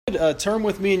Turn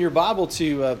with me in your Bible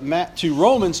to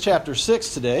Romans chapter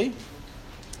 6 today.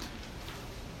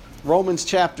 Romans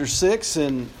chapter 6,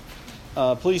 and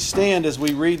please stand as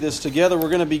we read this together. We're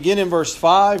going to begin in verse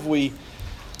 5. We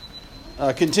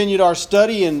continued our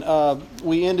study, and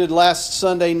we ended last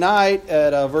Sunday night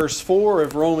at verse 4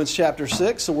 of Romans chapter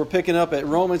 6. So we're picking up at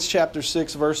Romans chapter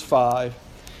 6, verse 5.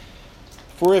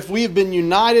 For if we have been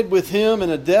united with Him in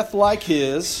a death like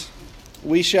His,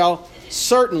 we shall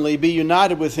certainly be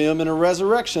united with Him in a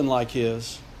resurrection like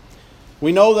His.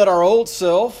 We know that our old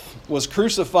self was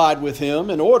crucified with Him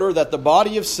in order that the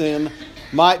body of sin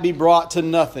might be brought to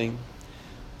nothing,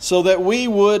 so that we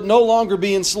would no longer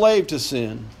be enslaved to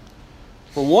sin.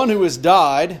 For one who has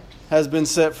died has been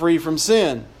set free from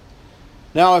sin.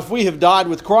 Now, if we have died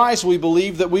with Christ, we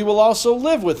believe that we will also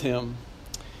live with Him.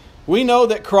 We know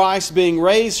that Christ, being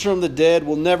raised from the dead,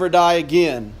 will never die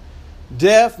again.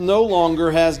 Death no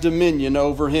longer has dominion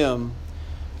over Him.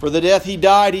 For the death He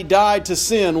died to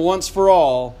sin once for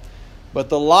all. But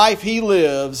the life He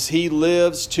lives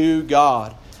to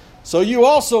God. So you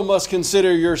also must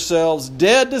consider yourselves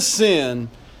dead to sin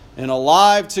and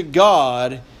alive to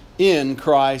God in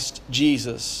Christ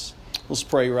Jesus. Let's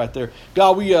pray right there.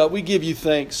 God, we give You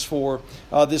thanks for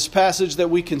this passage that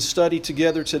we can study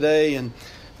together today. And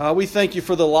we thank You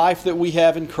for the life that we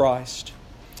have in Christ.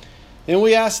 And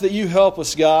we ask that You help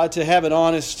us, God, to have an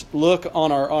honest look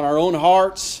on our own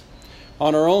hearts,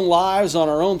 on our own lives, on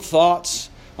our own thoughts,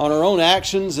 on our own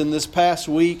actions in this past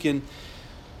week. And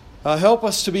help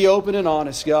us to be open and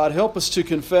honest, God. Help us to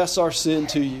confess our sin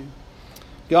to You.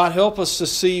 God, help us to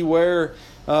see where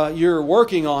You're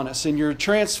working on us and You're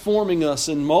transforming us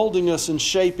and molding us and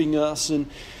shaping us. And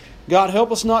God,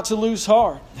 help us not to lose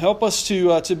heart. Help us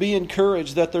to be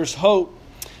encouraged that there's hope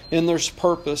and there's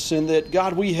purpose, and that,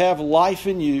 God, we have life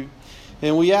in You.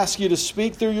 And we ask You to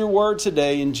speak through Your word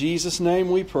today. In Jesus' name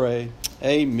we pray.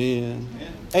 Amen.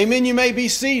 Amen. Amen. You may be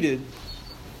seated.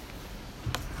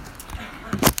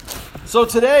 So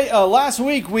today, last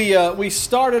week, we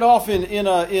started off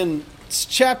in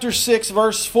chapter 6,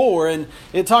 verse 4, and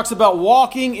it talks about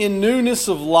walking in newness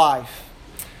of life.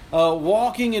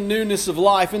 Walking in newness of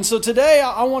life. And so today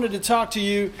I wanted to talk to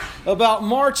you about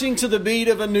marching to the beat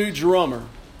of a new drummer.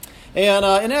 And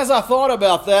as I thought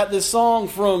about that, this song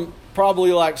from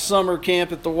probably like summer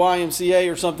camp at the YMCA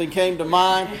or something came to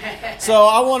mind. So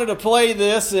I wanted to play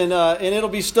this, and it'll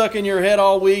be stuck in your head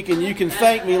all week, and you can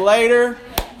thank me later.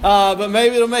 But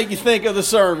maybe it'll make you think of the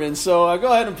sermon. So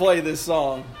go ahead and play this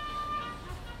song.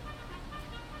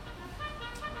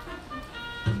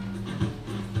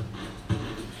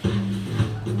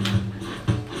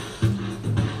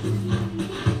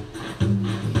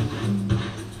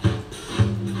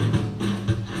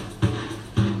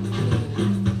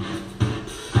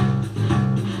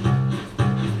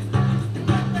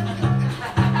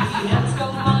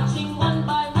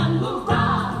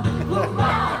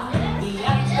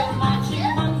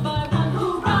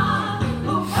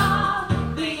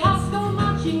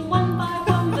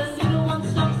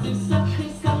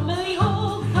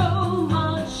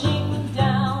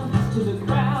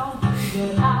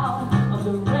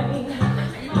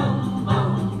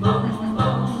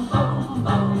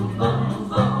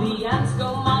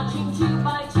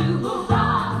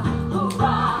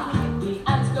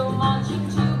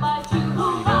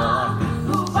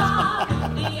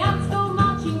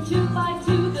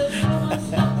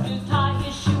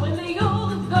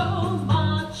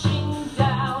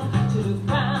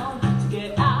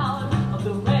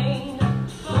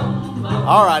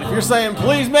 All right, if you're saying,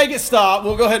 please make it stop,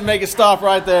 we'll go ahead and make it stop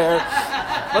right there.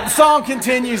 But the song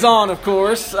continues on, of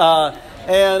course.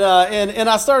 And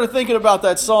I started thinking about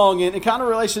that song in kind of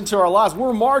relation to our lives.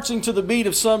 We're marching to the beat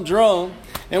of some drum,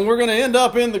 and we're going to end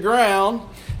up in the ground.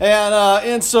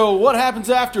 And so what happens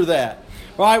after that?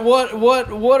 Right?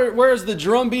 Where's the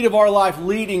drum beat of our life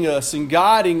leading us and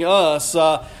guiding us?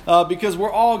 Because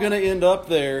we're all going to end up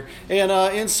there.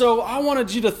 And so I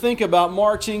wanted you to think about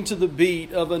marching to the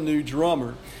beat of a new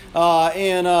drummer.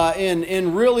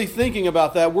 And really thinking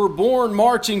about that. We're born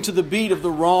marching to the beat of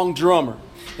the wrong drummer.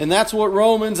 And that's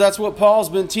what Paul's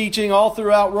been teaching all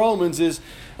throughout Romans is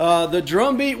the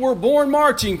drum beat we're born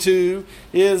marching to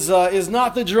is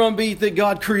not the drum beat that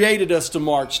God created us to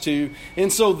march to.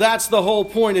 And so that's the whole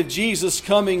point of Jesus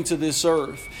coming to this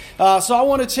earth. So I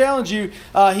want to challenge you.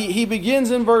 He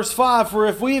begins in verse 5, for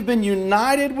if we have been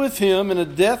united with Him in a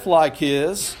death like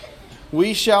His,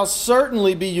 we shall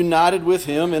certainly be united with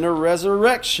Him in a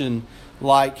resurrection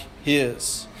like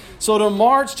His. So to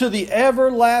march to the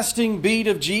everlasting beat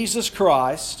of Jesus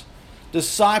Christ,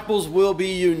 disciples will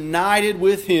be united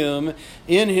with Him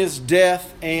in His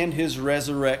death and His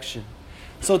resurrection.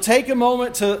 So take a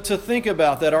moment to think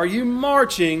about that. Are you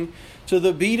marching to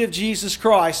the beat of Jesus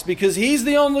Christ? Because He's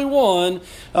the only one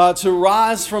to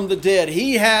rise from the dead.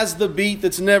 He has the beat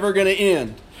that's never going to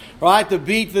end. Right, the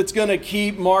beat that's going to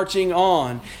keep marching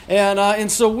on,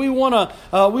 and so we want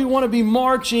to be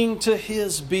marching to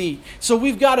His beat. So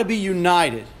we've got to be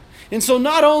united, and so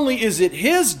not only is it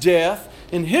His death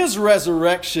and His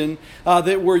resurrection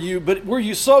that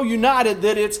we're so united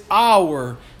that it's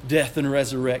our death and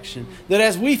resurrection. That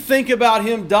as we think about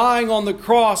Him dying on the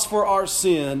cross for our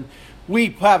sin, we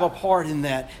have a part in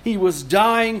that. He was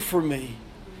dying for me,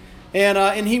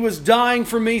 and He was dying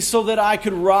for me so that I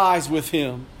could rise with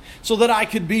Him, so that I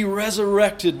could be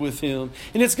resurrected with Him.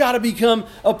 And it's got to become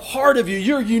a part of you.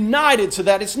 You're united to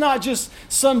that. It's not just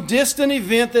some distant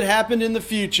event that happened in the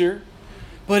future,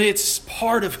 but it's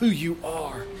part of who you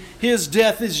are. His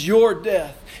death is your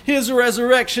death. His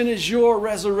resurrection is your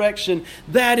resurrection.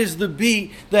 That is the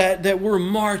beat that we're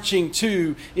marching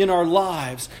to in our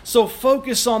lives. So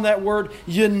focus on that word,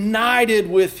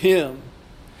 united with Him.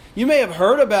 You may have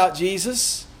heard about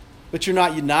Jesus, but you're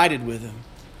not united with Him.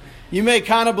 You may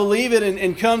kind of believe it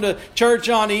and come to church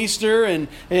on Easter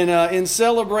and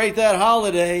celebrate that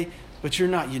holiday, but you're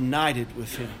not united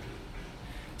with Him.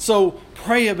 So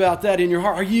pray about that in your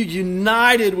heart. Are you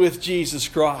united with Jesus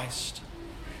Christ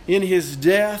in His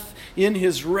death, in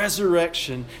His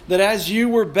resurrection? That as you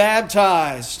were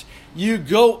baptized, you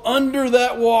go under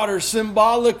that water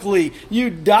symbolically. You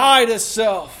die to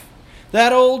self.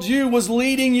 That old you was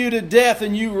leading you to death,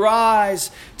 and you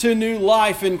rise to new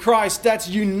life in Christ. That's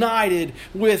united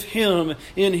with Him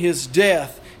in His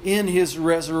death, in His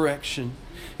resurrection.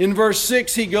 In verse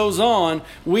 6 he goes on,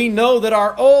 we know that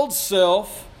our old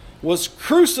self was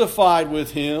crucified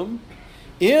with Him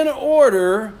in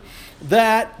order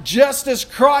that just as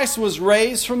Christ was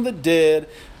raised from the dead,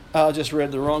 I just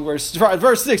read the wrong verse.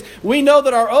 Verse 6. We know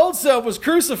that our old self was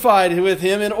crucified with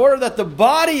Him in order that the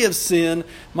body of sin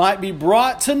might be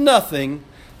brought to nothing,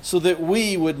 so that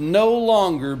we would no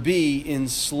longer be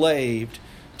enslaved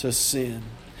to sin.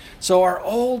 So our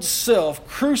old self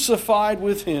crucified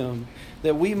with Him,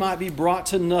 that we might be brought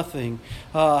to nothing.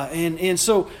 And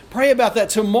so pray about that.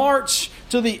 To march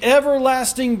to the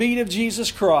everlasting beat of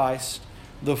Jesus Christ,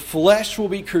 the flesh will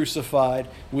be crucified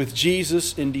with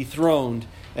Jesus and dethroned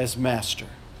as master.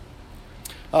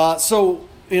 So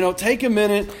take a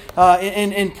minute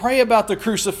and pray about the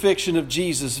crucifixion of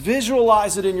Jesus.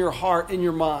 Visualize it in your heart, in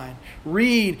your mind.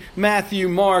 Read Matthew,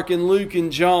 Mark, and Luke,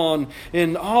 and John,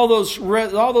 and all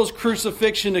those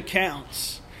crucifixion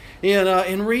accounts,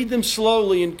 and read them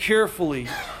slowly and carefully,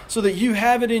 so that you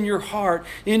have it in your heart,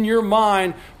 in your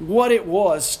mind, what it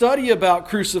was. Study about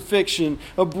crucifixion,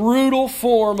 a brutal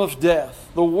form of death.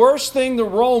 The worst thing the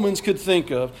Romans could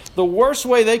think of, the worst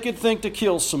way they could think to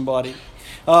kill somebody.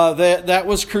 That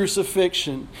was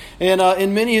crucifixion.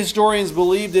 And many historians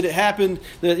believe that it happened,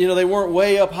 that they weren't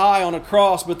way up high on a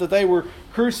cross, but that they were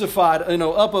crucified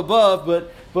up above,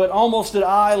 but almost at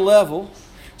eye level.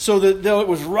 So that though it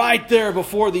was right there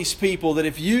before these people, that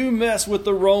if you mess with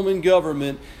the Roman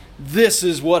government, this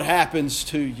is what happens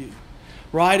to you.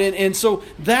 Right? And so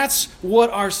that's what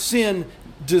our sin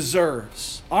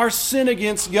deserves. Our sin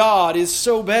against God is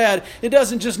so bad, it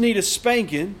doesn't just need a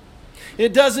spanking.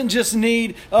 It doesn't just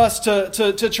need us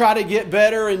to try to get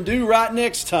better and do right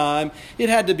next time. It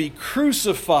had to be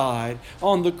crucified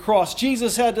on the cross.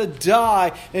 Jesus had to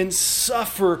die and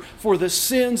suffer for the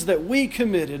sins that we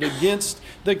committed against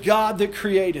the God that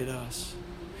created us.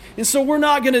 And so we're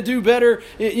not going to do better,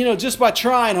 just by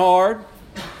trying hard.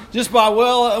 Just by,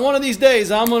 one of these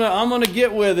days I'm going to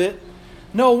get with it.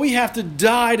 No, we have to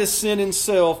die to sin and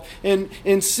self.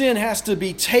 And sin has to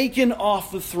be taken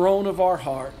off the throne of our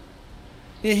heart.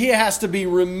 He has to be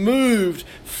removed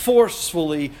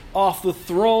forcefully off the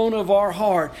throne of our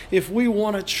heart if we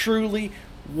want to truly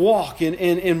walk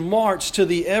and march to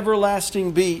the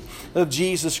everlasting beat of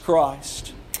Jesus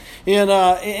Christ.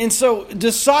 And so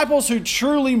disciples who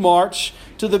truly march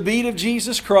to the beat of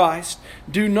Jesus Christ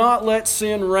do not let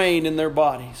sin reign in their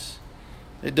bodies.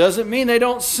 It doesn't mean they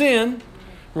don't sin,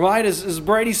 right? As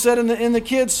Brady said in the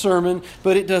kids' sermon,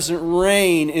 but it doesn't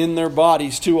reign in their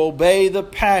bodies to obey the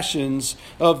passions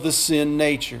of the sin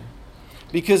nature.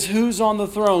 Because who's on the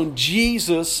throne?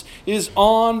 Jesus is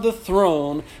on the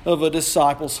throne of a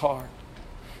disciple's heart.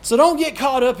 So don't get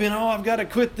caught up in, I've got to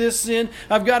quit this sin,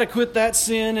 I've got to quit that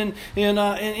sin,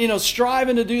 and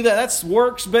striving to do that. That's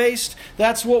works based.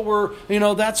 That's what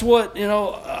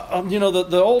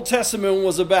the Old Testament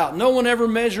was about. No one ever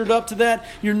measured up to that.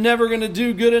 You're never going to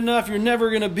do good enough. You're never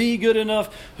going to be good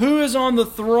enough. Who is on the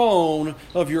throne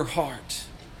of your heart?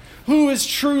 Who is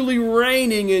truly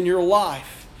reigning in your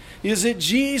life? Is it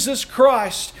Jesus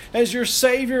Christ as your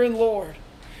Savior and Lord?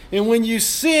 And when you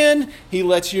sin, He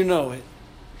lets you know it.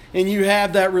 And you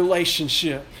have that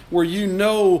relationship where you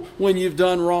know when you've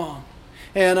done wrong.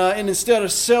 And instead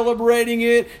of celebrating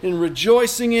it and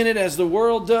rejoicing in it as the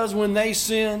world does when they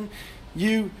sin,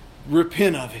 you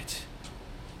repent of it.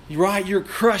 Right? You're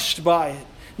crushed by it.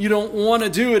 You don't want to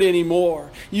do it anymore.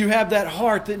 You have that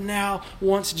heart that now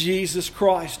wants Jesus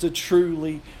Christ to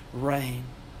truly reign.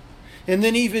 And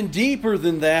then even deeper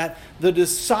than that, the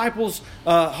disciples'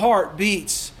 heart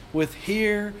beats with,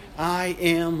 "Here I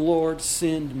am, Lord,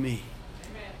 send me."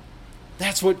 Amen.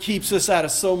 That's what keeps us out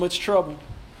of so much trouble,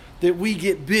 that we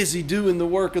get busy doing the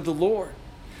work of the Lord.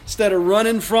 Instead of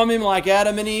running from Him like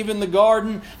Adam and Eve in the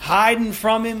garden, hiding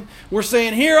from Him, we're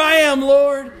saying, "Here I am,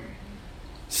 Lord.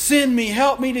 Send me,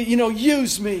 help me to,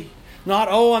 use me." Not,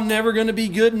 "Oh, I'm never going to be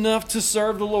good enough to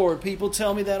serve the Lord." People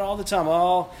tell me that all the time.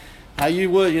 "Oh, how you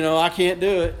would, I can't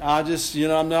do it. I just,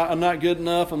 I'm not good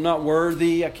enough. I'm not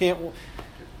worthy. I can't."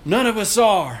 None of us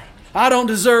are. I don't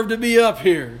deserve to be up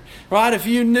here. Right? If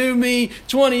you knew me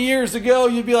 20 years ago,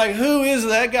 you'd be like, "Who is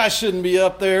that guy? Shouldn't be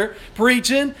up there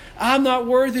preaching. I'm not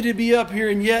worthy to be up here."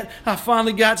 And yet I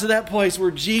finally got to that place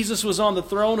where Jesus was on the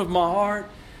throne of my heart.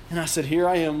 And I said, "Here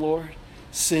I am, Lord.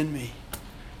 Send me.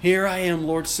 Here I am,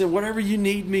 Lord. Send whatever you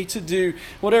need me to do.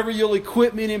 Whatever you'll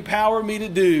equip me and empower me to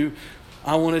do.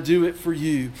 I want to do it for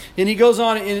you." And he goes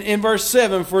on in verse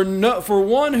 7, for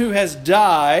one who has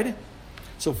died,"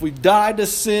 so if we've died to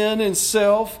sin and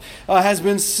self, "has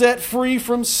been set free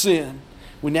from sin."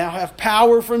 We now have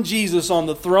power from Jesus on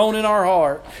the throne in our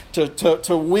heart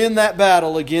to win that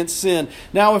battle against sin.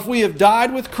 Now, if we have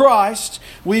died with Christ,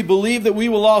 we believe that we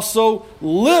will also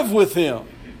live with Him.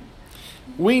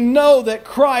 We know that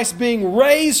Christ, being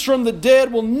raised from the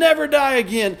dead, will never die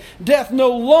again. Death no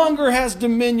longer has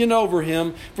dominion over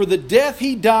Him. For the death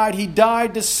He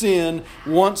died to sin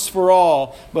once for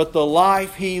all. But the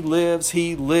life He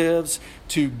lives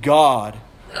to God.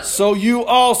 So you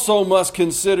also must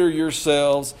consider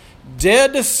yourselves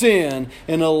dead to sin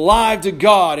and alive to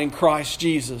God in Christ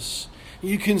Jesus.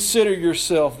 You consider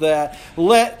yourself that.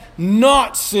 Let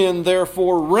not sin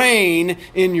therefore reign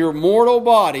in your mortal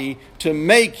body to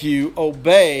make you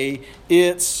obey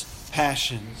its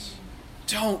passions.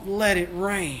 Don't let it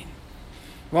reign.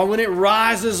 Well, when it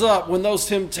rises up, when those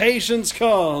temptations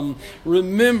come,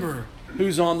 remember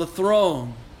who's on the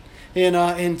throne.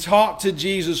 And talk to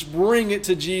Jesus. Bring it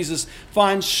to Jesus.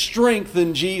 Find strength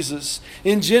in Jesus.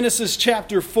 In Genesis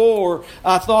chapter 4,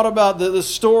 I thought about the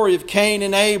story of Cain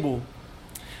and Abel.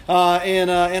 And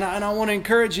I want to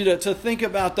encourage you to think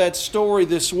about that story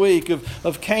this week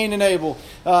of Cain and Abel.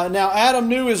 Now Adam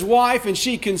knew his wife, and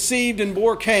she conceived and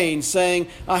bore Cain, saying,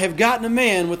 "I have gotten a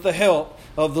man with the help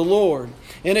of the Lord."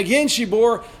 And again she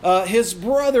bore his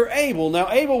brother Abel. Now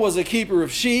Abel was a keeper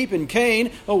of sheep, and Cain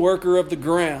a worker of the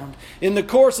ground. In the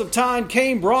course of time,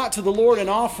 Cain brought to the Lord an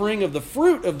offering of the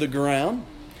fruit of the ground.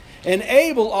 And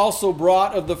Abel also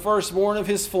brought of the firstborn of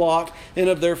his flock and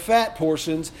of their fat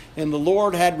portions. And the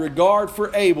Lord had regard for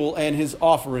Abel and his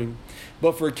offering.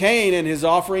 But for Cain and his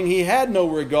offering he had no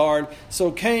regard.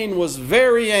 So Cain was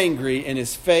very angry, and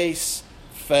his face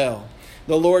fell.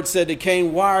 The Lord said to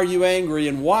Cain, "Why are you angry,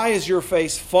 and why is your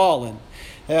face fallen?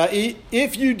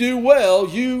 If you do well,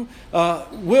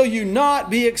 will you not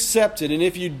be accepted? And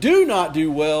if you do not do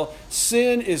well,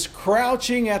 sin is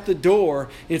crouching at the door.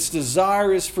 Its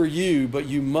desire is for you, but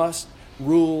you must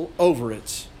rule over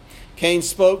it." Cain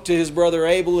spoke to his brother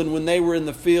Abel, and when they were in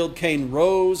the field, Cain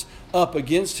rose up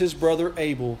against his brother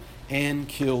Abel and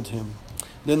killed him.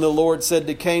 Then the Lord said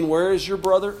to Cain, "Where is your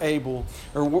brother Abel?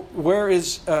 Or where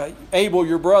is Abel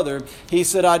your brother?" He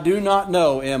said, "I do not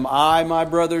know. Am I my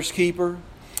brother's keeper?"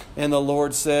 And the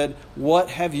Lord said, "What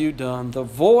have you done? The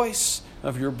voice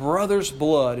of your brother's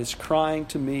blood is crying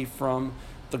to me from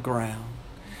the ground."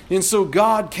 And so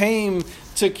God came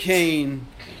to Cain,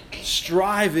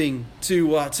 striving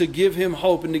to give him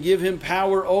hope and to give him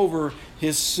power over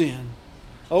his sin,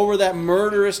 over that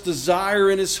murderous desire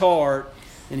in his heart.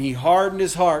 And he hardened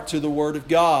his heart to the Word of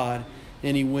God,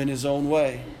 and he went his own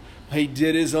way. He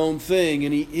did his own thing,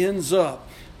 and he ends up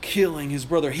killing his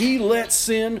brother. He let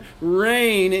sin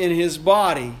reign in his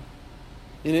body,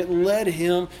 and it led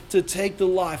him to take the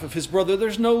life of his brother.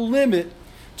 There's no limit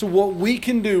to what we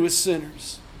can do as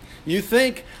sinners. You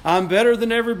think, "I'm better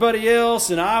than everybody else,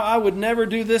 and I would never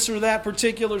do this or that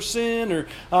particular sin,"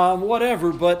 or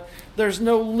whatever, but there's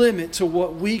no limit to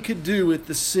what we could do with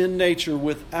the sin nature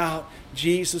without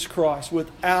Jesus Christ,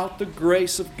 without the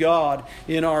grace of God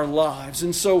in our lives.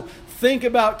 And so think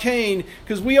about Cain,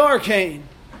 because we are Cain.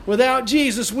 Without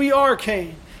Jesus, we are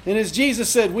Cain. And as Jesus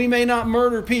said, we may not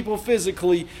murder people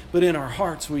physically, but in our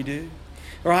hearts we do.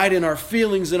 Right? In our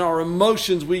feelings and our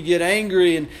emotions, we get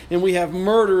angry and we have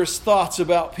murderous thoughts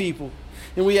about people.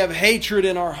 And we have hatred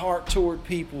in our heart toward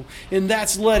people. And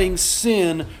that's letting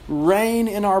sin reign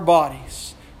in our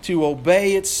bodies to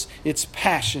obey its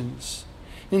passions.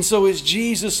 And so is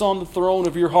Jesus on the throne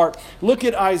of your heart? Look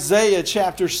at Isaiah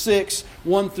chapter 6,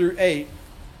 1 through 8.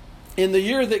 In the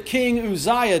year that King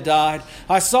Uzziah died,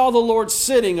 I saw the Lord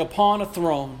sitting upon a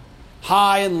throne,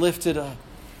 high and lifted up.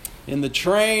 And the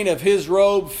train of his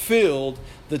robe filled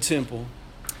the temple.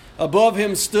 Above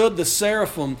him stood the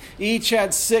seraphim. Each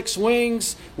had 6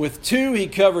 wings. With 2 he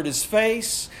covered his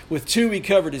face. With 2 he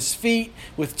covered his feet.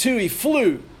 With 2 he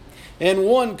flew. And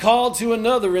one called to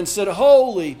another and said,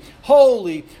 Holy,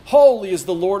 holy, holy is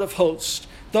the Lord of hosts.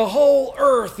 The whole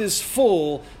earth is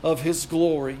full of his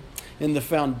glory. And the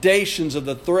foundations of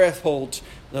the threshold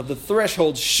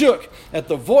shook at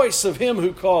the voice of him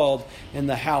who called, and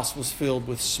the house was filled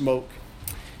with smoke.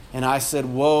 And I said,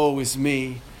 Woe is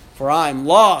me, for I am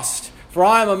lost, for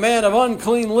I am a man of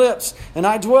unclean lips, and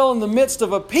I dwell in the midst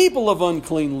of a people of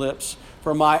unclean lips,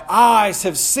 for my eyes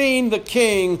have seen the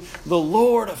King, the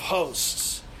Lord of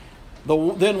hosts.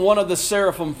 Then one of the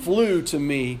seraphim flew to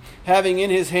me, having in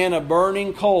his hand a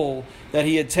burning coal that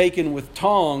he had taken with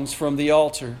tongs from the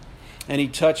altar. And he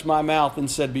touched my mouth and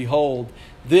said, Behold,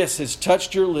 this has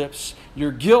touched your lips.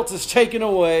 Your guilt is taken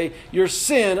away, your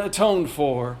sin atoned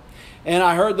for. And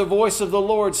I heard the voice of the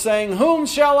Lord saying, Whom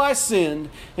shall I send?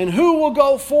 And who will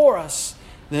go for us?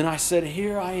 Then I said,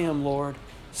 Here I am, Lord,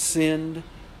 send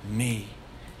me.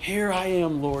 Here I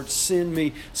am, Lord, send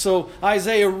me. So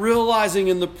Isaiah, realizing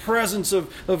in the presence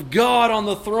of God on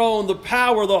the throne, the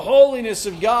power, the holiness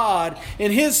of God,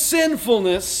 and his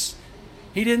sinfulness,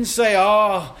 he didn't say,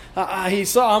 I'm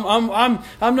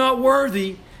not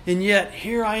worthy. And yet,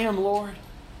 here I am, Lord.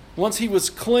 Once he was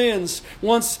cleansed,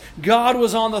 once God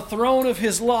was on the throne of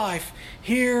his life,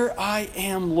 here I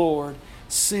am, Lord,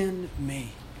 send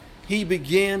me. He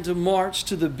began to march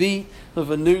to the beat of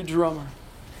a new drummer.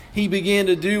 He began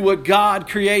to do what God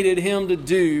created him to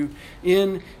do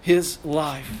in his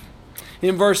life.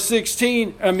 In verse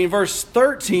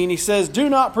 13, he says, Do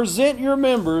not present your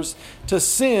members to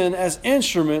sin as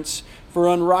instruments for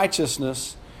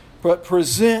unrighteousness, but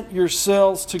present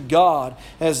yourselves to God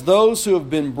as those who have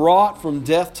been brought from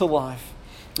death to life,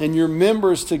 and your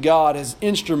members to God as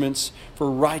instruments for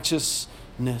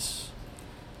righteousness.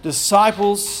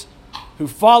 Disciples who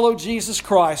follow Jesus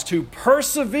Christ, who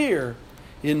persevere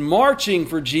in marching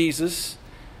for Jesus,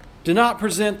 do not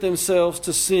present themselves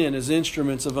to sin as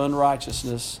instruments of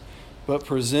unrighteousness, but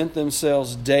present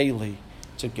themselves daily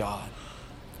to God.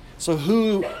 So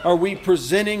who are we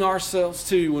presenting ourselves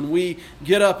to when we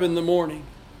get up in the morning?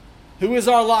 Who is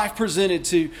our life presented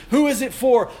to? Who is it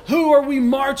for? Who are we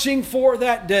marching for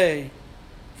that day?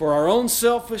 For our own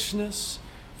selfishness?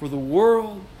 For the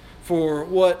world? For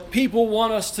what people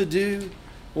want us to do?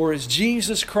 Or is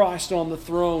Jesus Christ on the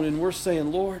throne and we're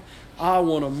saying, Lord, I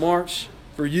want to march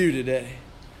for you today.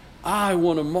 I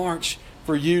want to march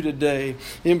for you today.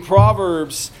 In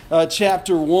Proverbs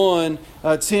chapter 1,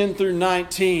 10 through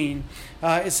 19,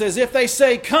 it says, if they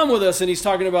say, come with us, and he's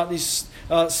talking about these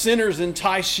sinners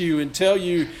entice you and tell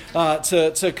you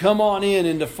to come on in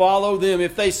and to follow them.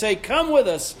 If they say, come with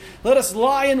us, let us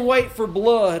lie in wait for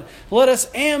blood. Let us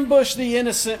ambush the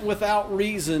innocent without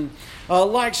reason.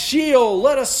 Like Sheol,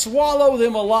 let us swallow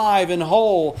them alive and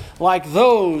whole, like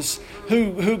those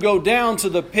who go down to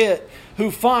the pit, who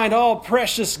find all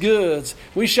precious goods.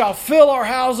 We shall fill our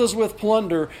houses with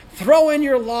plunder. Throw in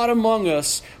your lot among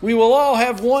us. We will all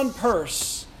have one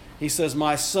purse. He says,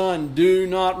 my son, do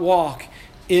not walk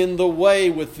in the way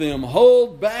with them.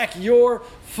 Hold back your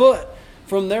foot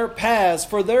from their paths,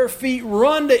 for their feet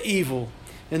run to evil,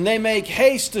 and they make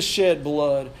haste to shed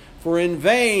blood. For in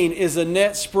vain is a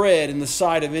net spread in the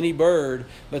sight of any bird,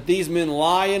 but these men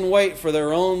lie in wait for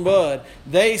their own blood.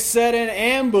 They set an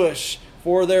ambush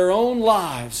for their own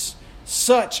lives.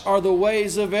 Such are the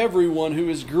ways of everyone who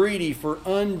is greedy for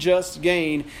unjust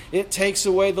gain. It takes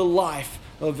away the life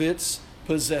of its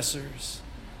possessors.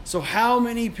 So how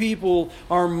many people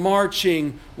are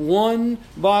marching one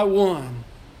by one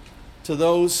to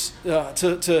those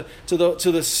to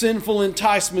the sinful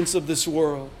enticements of this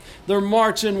world? They're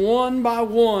marching one by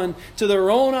one to their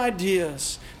own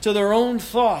ideas, to their own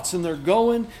thoughts, and they're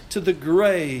going to the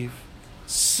grave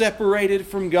separated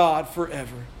from God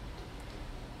forever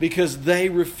because they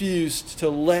refused to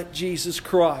let Jesus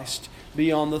Christ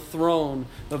be on the throne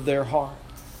of their heart.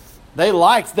 They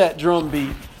liked that drum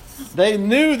beat. They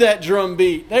knew that drum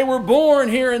beat. They were born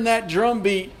hearing that drum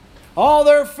beat All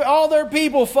their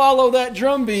people follow that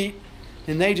drumbeat,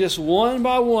 and they just one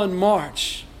by one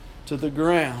march to the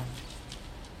ground,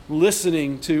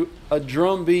 listening to a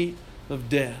drumbeat of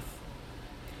death.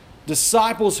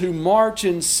 Disciples who march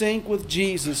in sync with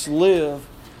Jesus live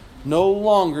no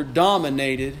longer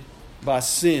dominated by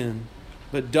sin,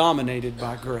 but dominated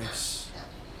by grace.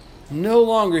 No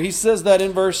longer. He says that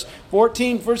in verse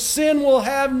 14, "For sin will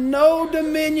have no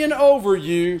dominion over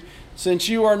you, since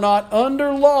you are not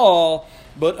under law,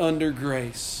 but under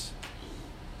grace."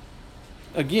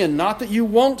 Again, not that you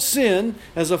won't sin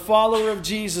as a follower of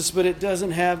Jesus, but it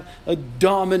doesn't have a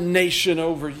domination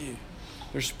over you.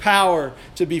 There's power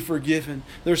to be forgiven.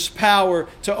 There's power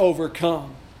to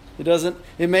overcome.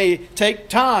 It may take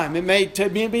time. It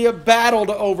may be a battle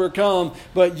to overcome,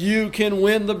 but you can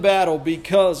win the battle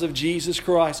because of Jesus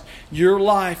Christ. Your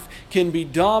life can be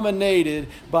dominated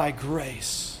by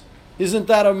grace. Isn't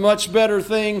that a much better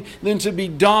thing than to be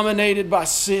dominated by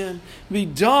sin? Be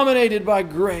dominated by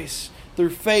grace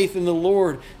through faith in the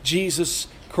Lord Jesus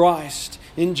Christ.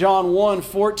 In John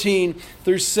 1:14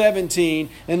 through 17,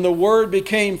 "And the Word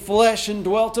became flesh and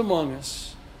dwelt among us.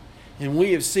 And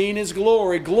we have seen His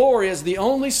glory, glory as the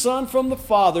only Son from the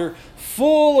Father,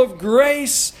 full of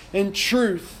grace and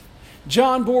truth.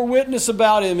 John bore witness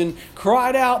about Him and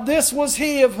cried out, 'This was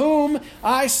He of whom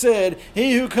I said,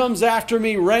 He who comes after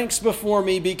me ranks before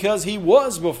me, because He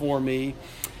was before me.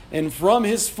 And from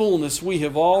His fullness we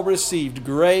have all received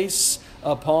grace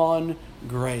upon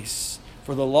grace.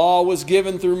 For the law was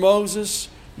given through Moses,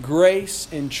 grace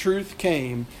and truth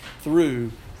came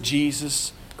through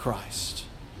Jesus Christ.'"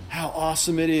 How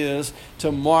awesome it is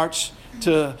to march,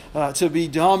 to be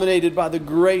dominated by the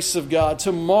grace of God,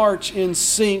 to march in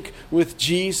sync with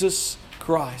Jesus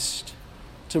Christ,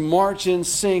 to march in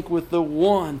sync with the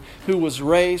one who was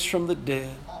raised from the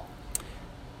dead.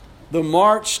 The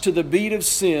march to the beat of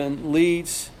sin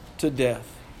leads to death.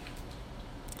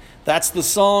 That's the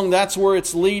song. That's where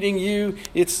it's leading you.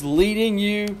 It's leading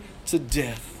you to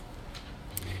death.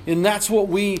 And that's what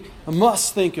we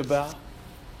must think about.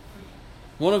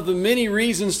 One of the many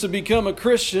reasons to become a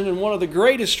Christian, and one of the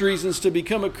greatest reasons to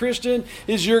become a Christian,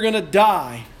 is you're going to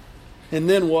die. And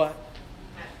then what?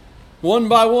 One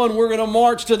by one, we're going to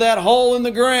march to that hole in the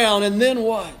ground. And then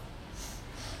what?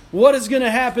 What is going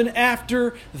to happen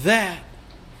after that?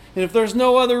 And if there's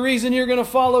no other reason you're going to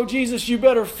follow Jesus, you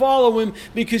better follow Him,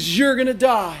 because you're going to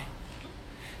die.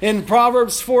 And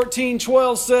Proverbs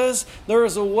 14:12 says, "There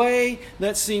is a way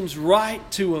that seems right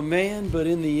to a man, but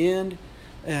in the end,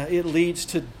 it leads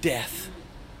to death."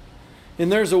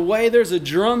 And there's a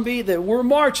drumbeat that we're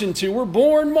marching to. We're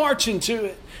born marching to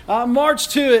it. I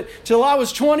marched to it till I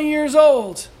was 20 years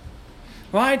old.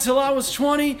 Right? Till I was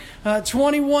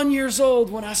 21 years old,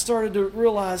 when I started to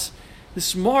realize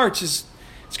this march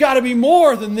it's got to be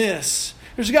more than this.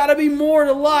 There's got to be more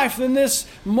to life than this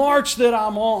march that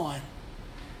I'm on.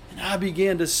 And I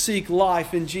began to seek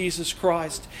life in Jesus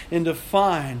Christ and to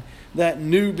find that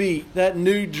new beat, that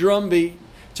new drum beat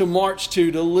to march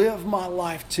to live my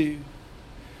life to.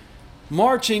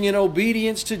 Marching in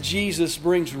obedience to Jesus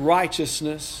brings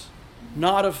righteousness,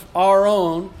 not of our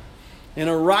own, and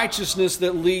a righteousness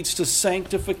that leads to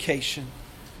sanctification,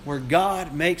 where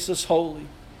God makes us holy.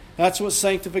 That's what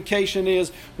sanctification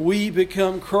is. We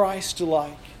become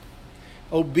Christ-like.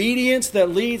 Obedience that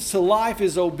leads to life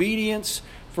is obedience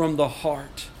from the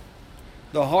heart.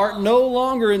 The heart, no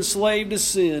longer enslaved to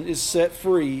sin, is set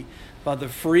free by the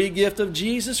free gift of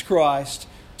Jesus Christ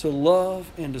to love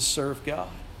and to serve God.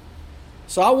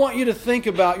 So I want you to think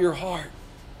about your heart.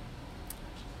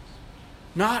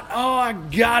 Not, I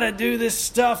gotta do this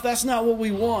stuff. That's not what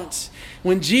we want.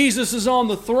 When Jesus is on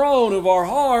the throne of our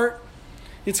heart,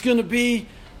 it's going to be,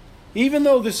 even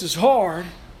though this is hard,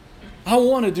 I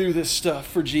want to do this stuff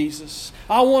for Jesus.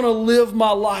 I want to live my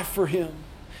life for Him.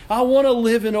 I want to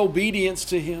live in obedience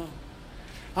to Him.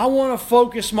 I want to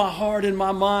focus my heart and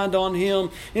my mind on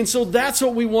Him. And so that's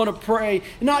what we want to pray.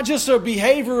 Not just a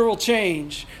behavioral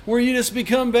change where you just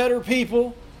become better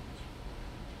people,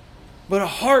 but a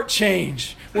heart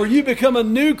change where you become a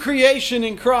new creation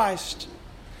in Christ,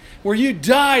 where you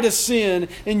die to sin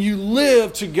and you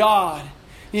live to God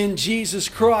in Jesus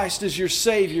Christ as your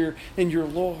Savior and your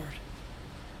Lord.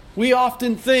 We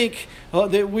often think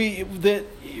that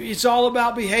it's all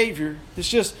about behavior. It's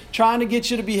just trying to get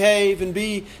you to behave and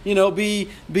be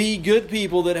good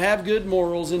people that have good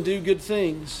morals and do good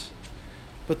things.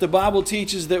 But the Bible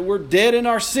teaches that we're dead in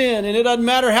our sin, and it doesn't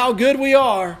matter how good we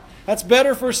are. That's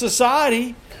better for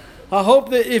society. I hope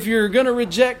that if you're going to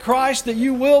reject Christ, that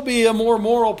you will be a more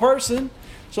moral person,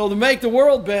 so to make the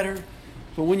world better.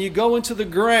 But when you go into the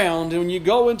ground and when you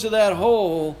go into that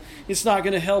hole, it's not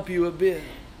going to help you a bit.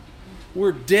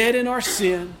 We're dead in our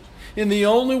sin. And the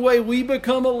only way we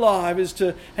become alive is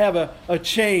to have a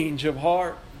change of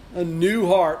heart, a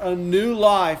new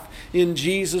life in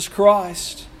Jesus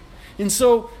Christ. And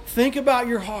so think about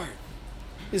your heart.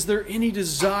 Is there any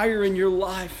desire in your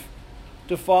life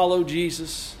to follow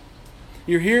Jesus?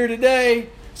 You're here today,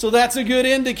 so that's a good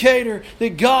indicator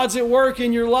that God's at work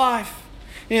in your life.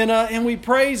 And we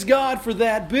praise God for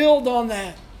that. Build on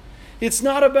that. It's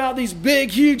not about these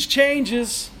big, huge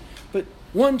changes, but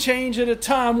one change at a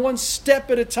time, one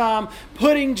step at a time,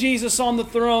 putting Jesus on the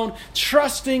throne,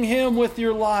 trusting Him with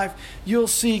your life. You'll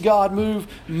see God move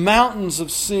mountains of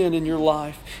sin in your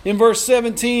life. In verse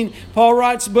 17, Paul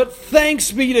writes, "But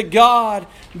thanks be to God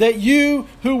that you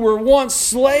who were once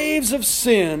slaves of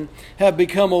sin have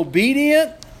become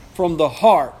obedient from the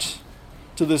heart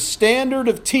to the standard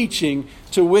of teaching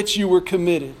to which you were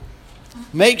committed."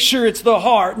 Make sure it's the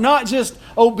heart, not just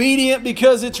obedient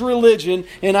because it's religion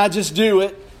and I just do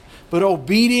it, but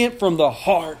obedient from the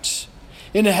heart.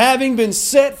 And having been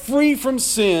set free from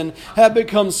sin, have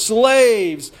become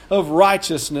slaves of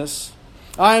righteousness.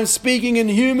 I am speaking in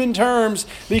human terms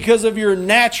because of your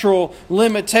natural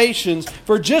limitations.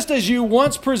 For just as you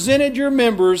once presented your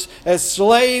members as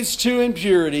slaves to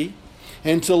impurity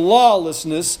and to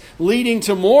lawlessness, leading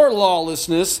to more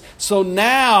lawlessness, so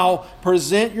now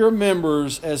present your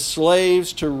members as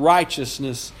slaves to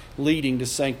righteousness, leading to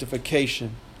sanctification.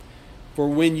 For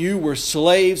when you were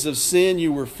slaves of sin,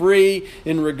 you were free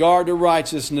in regard to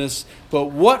righteousness. But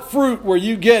what fruit were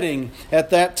you getting at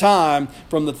that time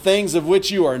from the things of which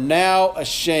you are now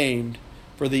ashamed?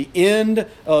 For the end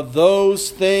of those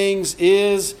things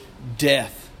is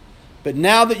death. But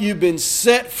now that you've been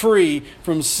set free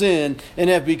from sin and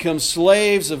have become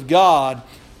slaves of God,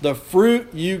 the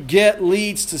fruit you get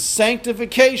leads to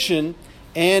sanctification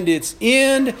and its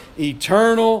end,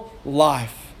 eternal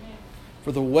life.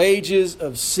 For the wages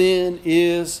of sin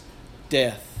is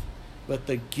death, but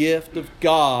the gift of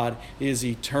God is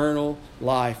eternal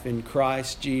life in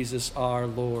Christ Jesus our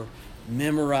Lord.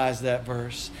 Memorize that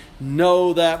verse.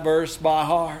 Know that verse by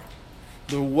heart.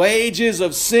 The wages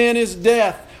of sin is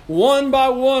death. One by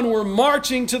one, we're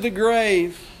marching to the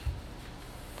grave.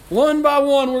 One by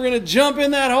one, we're going to jump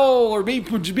in that hole or be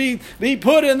put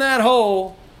in that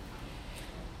hole.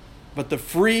 But the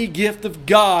free gift of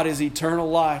God is eternal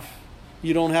life.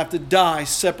 You don't have to die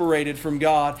separated from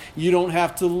God. You don't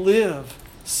have to live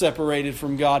separated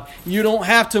from God. You don't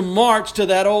have to march to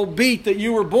that old beat that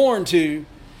you were born to.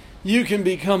 You can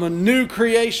become a new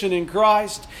creation in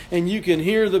Christ, and you can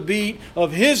hear the beat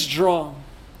of His drum.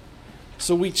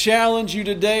 So we challenge you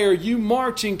today, are you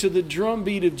marching to the drum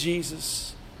beat of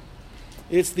Jesus?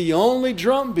 It's the only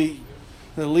drum beat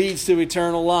that leads to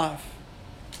eternal life.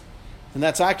 And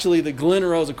that's actually the Glen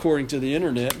Rose, according to the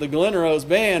internet, the Glen Rose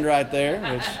band right there,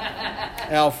 which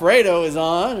Alfredo is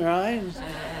on, right?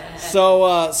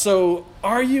 So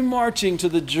are you marching to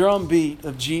the drum beat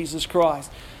of Jesus Christ?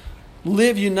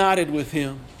 Live united with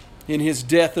Him in His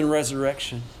death and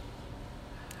resurrection.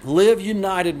 Live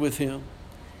united with Him.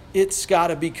 It's got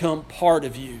to become part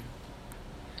of you.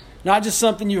 Not just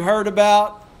something you heard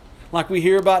about. Like we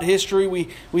hear about history, we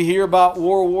hear about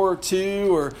World War II,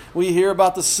 or we hear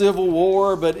about the Civil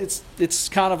War, but it's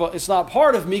not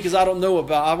part of me because I don't know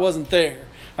about it. I wasn't there.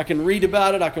 I can read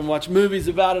about it, I can watch movies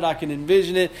about it, I can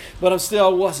envision it, but I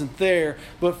wasn't there.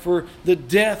 But for the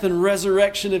death and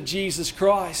resurrection of Jesus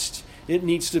Christ, it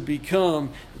needs to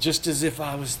become just as if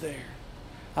I was there.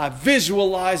 I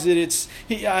visualize it.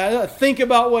 I think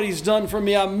about what He's done for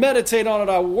me. I meditate on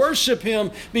it. I worship Him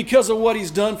because of what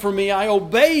He's done for me. I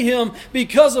obey Him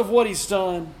because of what He's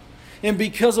done and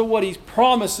because of what He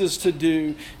promises to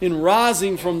do in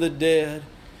rising from the dead,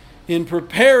 in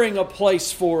preparing a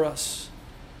place for us.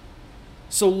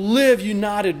 So live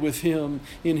united with Him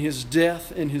in His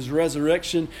death and His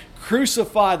resurrection.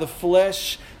 Crucify the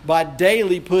flesh by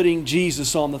daily putting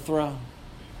Jesus on the throne.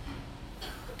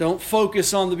 Don't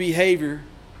focus on the behavior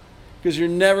because you're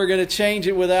never going to change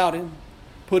it without Him.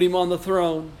 Put Him on the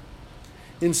throne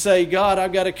and say, God,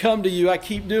 I've got to come to You. I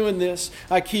keep doing this.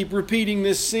 I keep repeating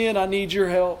this sin. I need Your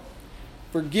help.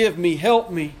 Forgive me. Help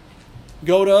me.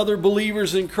 Go to other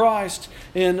believers in Christ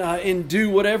and do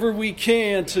whatever we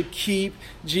can to keep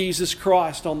Jesus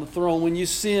Christ on the throne. When you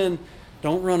sin,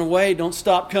 don't run away. Don't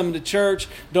stop coming to church.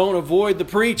 Don't avoid the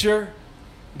preacher.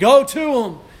 Go to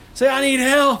Him. Say, I need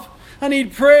help. I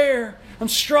need prayer. I'm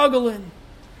struggling.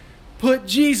 Put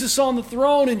Jesus on the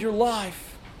throne in your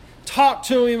life. Talk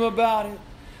to Him about it.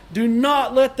 Do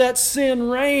not let that sin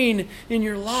reign in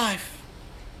your life.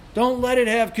 Don't let it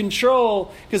have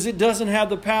control, because it doesn't have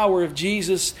the power if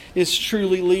Jesus is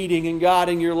truly leading and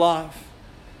guiding your life.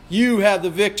 You have the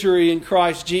victory in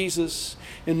Christ Jesus.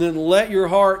 And then let your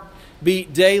heart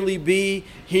beat daily be,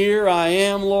 "Here I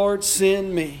am, Lord,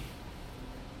 send me."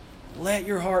 Let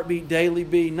your heartbeat daily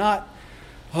be not,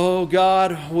 "Oh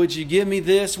God, would you give me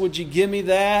this? Would you give me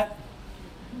that?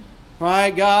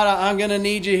 Right, God, I'm going to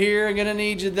need you here. I'm going to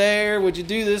need you there. Would you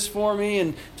do this for me?"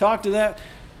 And talk to that.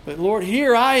 But Lord,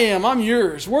 here I am. I'm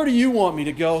yours. Where do you want me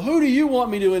to go? Who do you want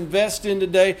me to invest in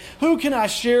today? Who can I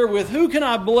share with? Who can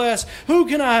I bless? Who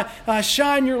can I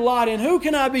shine your light in? Who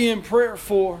can I be in prayer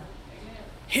for?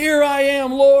 Here I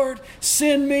am, Lord.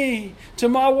 Send me to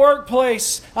my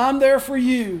workplace. I'm there for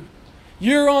you.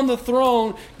 You're on the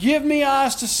throne. Give me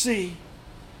eyes to see.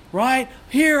 Right?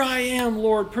 Here I am,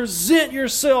 Lord. Present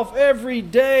yourself every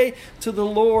day to the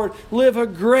Lord. Live a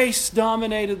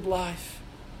grace-dominated life.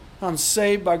 I'm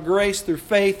saved by grace through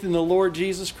faith in the Lord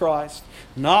Jesus Christ,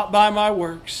 not by my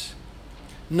works.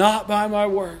 Not by my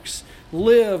works.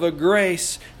 Live a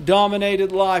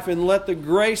grace-dominated life and let the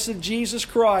grace of Jesus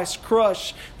Christ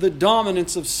crush the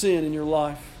dominance of sin in your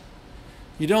life.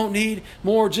 You don't need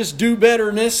more just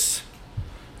do-betterness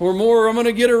or more I'm going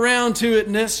to get around to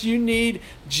it-ness. You need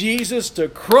Jesus to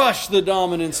crush the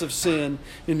dominance of sin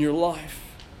in your life.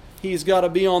 He's got to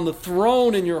be on the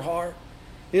throne in your heart.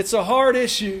 It's a hard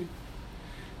issue.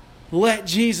 Let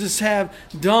Jesus have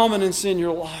dominance in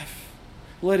your life.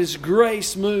 Let His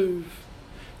grace move.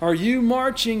 Are you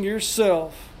marching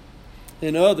yourself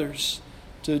and others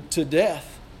to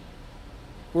death?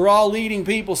 We're all leading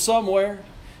people somewhere.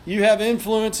 You have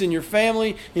influence in your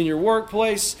family, in your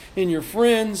workplace, in your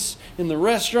friends, in the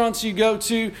restaurants you go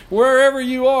to. Wherever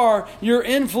you are, you're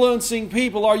influencing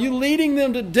people. Are you leading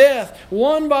them to death?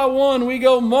 One by one, we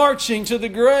go marching to the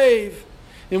grave.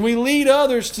 And we lead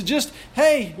others to just,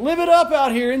 hey, live it up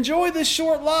out here. Enjoy this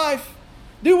short life.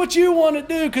 Do what you want to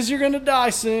do because you're going to die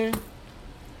soon.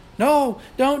 No,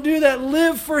 don't do that.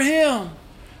 Live for Him.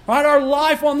 Right? Our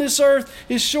life on this earth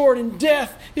is short and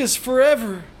death is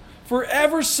forever.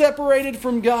 Forever separated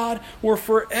from God. We're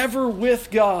forever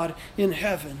with God in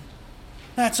heaven.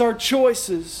 That's our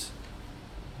choices.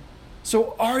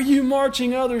 So are you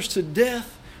marching others to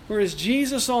death? Or is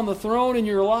Jesus on the throne in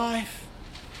your life?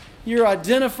 You're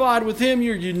identified with Him.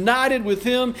 You're united with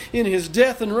Him in His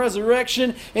death and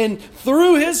resurrection. And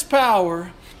through His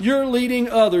power, you're leading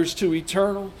others to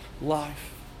eternal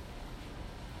life.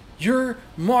 You're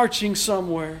marching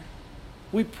somewhere.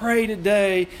 We pray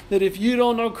today that if you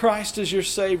don't know Christ as your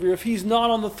Savior, if He's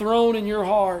not on the throne in your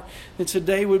heart, then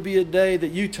today would be a day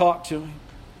that you talk to Him.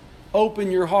 Open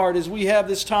your heart as we have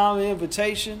this time of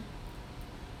invitation.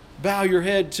 Bow your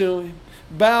head to Him.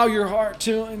 Bow your heart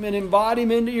to Him and invite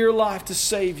Him into your life to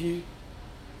save you.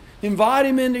 Invite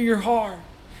Him into your heart.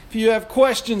 If you have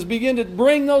questions, begin to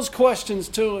bring those questions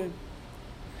to Him.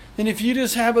 And if you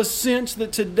just have a sense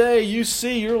that today you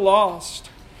see you're lost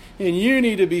and you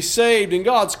need to be saved and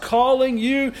God's calling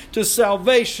you to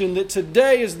salvation, that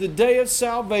today is the day of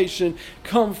salvation,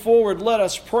 come forward. Let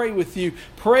us pray with you.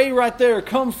 Pray right there.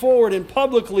 Come forward and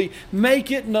publicly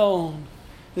make it known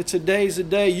that today's the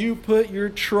day you put your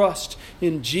trust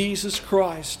in Jesus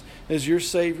Christ as your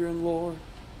Savior and Lord.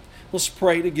 Let's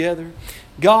pray together.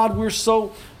 God, we're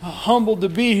so humbled to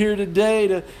be here today,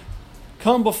 to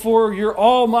come before your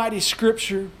almighty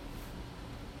Scripture.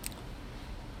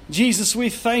 Jesus, we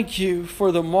thank you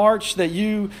for the march that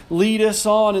you lead us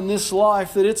on in this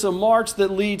life, that it's a march that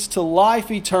leads to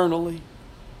life eternally.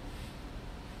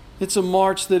 It's a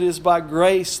march that is by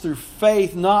grace through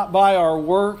faith, not by our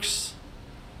works.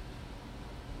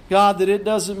 God, that it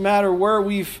doesn't matter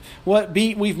what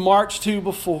beat we've marched to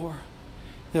before,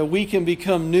 that we can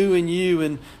become new in you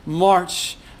and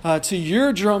march to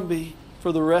your drumbeat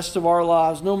for the rest of our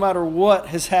lives, no matter what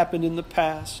has happened in the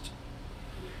past.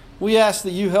 We ask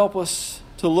that you help us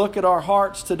to look at our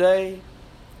hearts today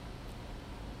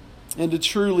and to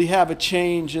truly have a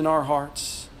change in our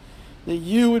hearts, that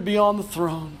you would be on the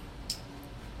throne,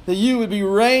 that you would be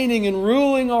reigning and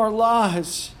ruling our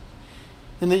lives,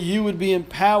 and that you would be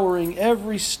empowering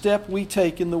every step we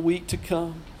take in the week to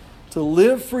come to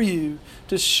live for you,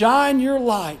 to shine your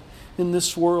light in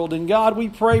this world. And God, we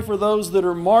pray for those that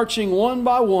are marching one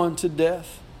by one to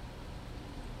death.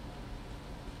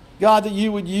 God, that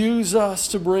you would use us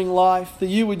to bring life, that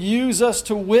you would use us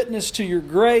to witness to your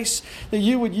grace, that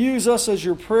you would use us as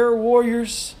your prayer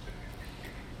warriors,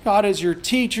 God, as your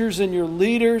teachers and your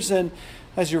leaders and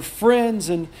as your friends,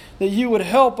 and that you would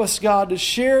help us, God, to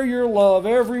share your love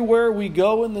everywhere we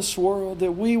go in this world,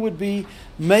 that we would be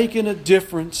making a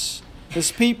difference as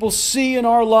people see in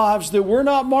our lives that we're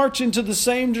not marching to the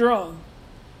same drum,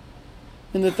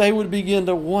 and that they would begin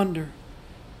to wonder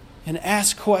and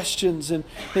ask questions, and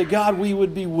that, God, we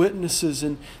would be witnesses,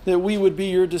 and that we would be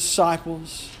your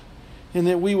disciples, and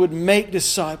that we would make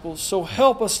disciples. So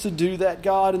help us to do that,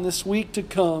 God, in this week to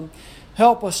come.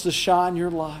 Help us to shine your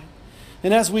light.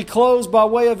 And as we close by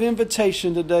way of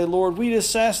invitation today, Lord, we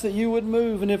just ask that you would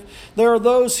move. And if there are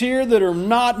those here that are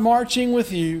not marching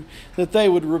with you, that they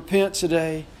would repent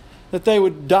today, that they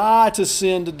would die to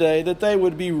sin today, that they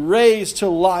would be raised to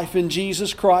life in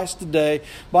Jesus Christ today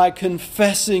by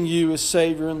confessing you as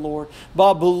Savior and Lord,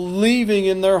 by believing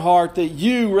in their heart that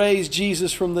you raised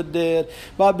Jesus from the dead,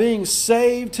 by being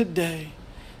saved today.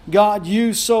 God,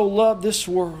 you so loved this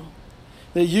world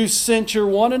that you sent your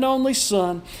one and only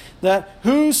Son, that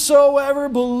whosoever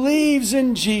believes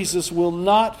in Jesus will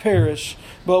not perish,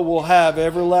 but will have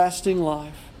everlasting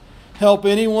life. Help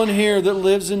anyone here that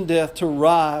lives in death to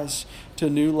rise to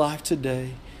new life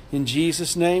today. In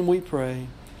Jesus' name we pray.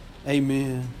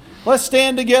 Amen. Let's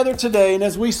stand together today, and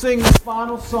as we sing this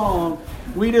final song,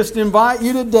 we just invite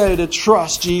you today to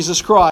trust Jesus Christ.